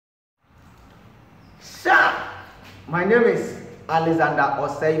Sir, my name is Alexander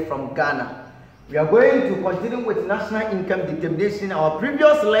Osei from Ghana. We are going to continue with national income determination. Our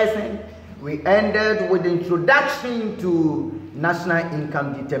previous lesson, we ended with the introduction to national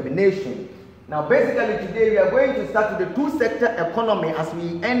income determination. Now, basically today we are going to start with the two-sector economy as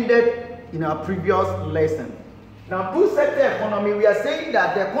we ended in our previous lesson. Now, two-sector economy, we are saying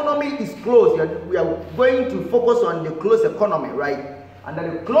that the economy is closed. We are going to focus on the closed economy, right?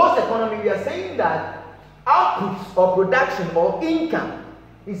 Under the closed economy, we are saying that output or production or income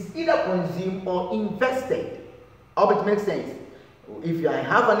is either consumed or invested. I hope it makes sense. If I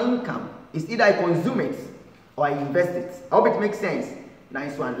have an income, it's either I consume it or I invest it. I hope it makes sense.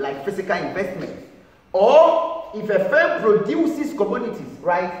 Nice one, like physical investment. Or if a firm produces commodities,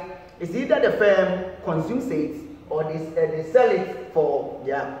 right? It's either the firm consumes it or they sell it for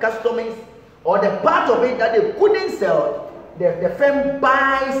their customers, or the part of it that they couldn't sell, the firm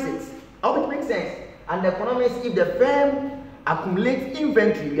buys it. I hope it makes sense. And the economics, if the firm accumulates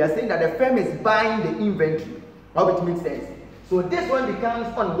inventory, we are saying that the firm is buying the inventory. I hope it makes sense. So this one becomes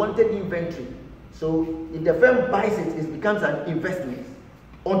unwanted inventory. So if the firm buys it, it becomes an investment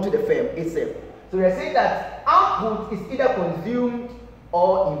onto the firm itself. So we are saying that output is either consumed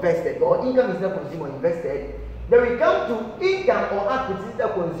or invested, or income is either consumed or invested. Then we come to income or output is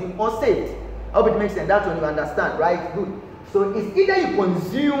either consumed or saved. I hope it makes sense. That's when you understand, right? Good. So it's either you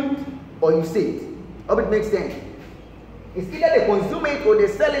consumed or you saved. I hope it makes sense. It's either they consume it or they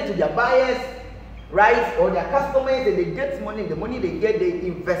sell it to their buyers, right? Or their customers, and they get money. The money they get, they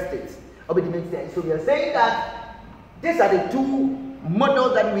invest it. I hope it makes sense. So we are saying that these are the two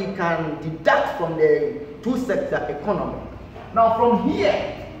models that we can deduct from the two-sector economy. Now from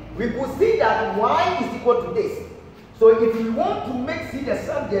here, we could see that y is equal to this. So if we want to make C the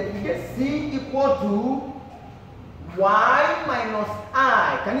subject, we get C equal to y minus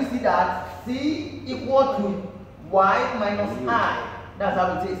I. Can you see that? C equal to y minus I. That's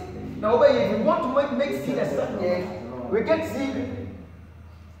how it is. Now if we want to make C the subject, we get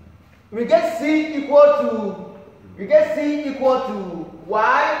C equal to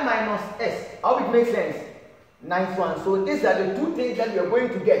y minus S. I hope it makes sense. Nice one. So these are the two things that we are going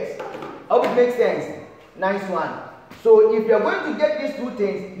to get. I hope it makes sense. Nice one. So if you are going to get these two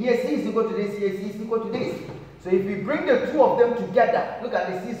things, here C is equal to this, here C is equal to this. So if we bring the two of them together, look at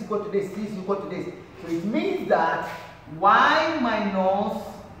this, C is equal to this, C is equal to this. So it means that y minus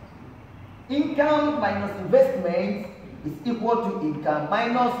income minus investment is equal to income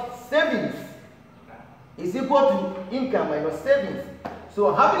minus savings is equal to income minus savings.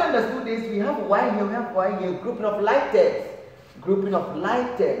 So having understood this, we have y here, we have y here, grouping of like text, grouping of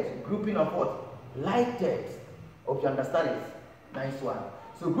like text, grouping of what? Like text. Hope you understand it. Nice one.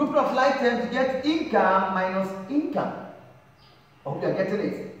 So grouping of like text, you get income minus income. Hope you are getting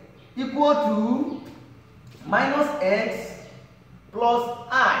it. Equal to minus x plus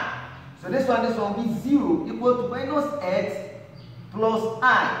I. So this one will be 0 equal to minus x plus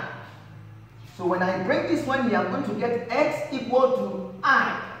I. So when I bring this one here, I'm going to get x equal to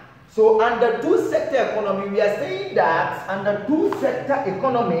I. So under two-sector economy, we are saying that under two-sector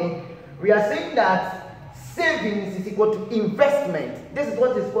economy, we are saying that savings is equal to investment. This is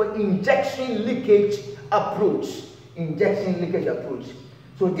what is called injection leakage approach. Injection leakage approach.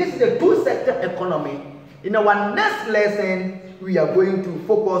 So this is the two-sector economy. In our next lesson, we are going to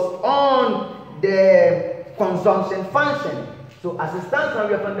focus on the consumption function. So as it stands now,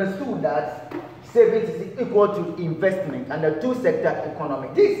 we have understood that savings is equal to investment under two-sector economy.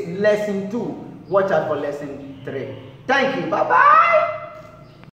 This is lesson 2. Watch out for lesson 3. Thank you. Bye-bye.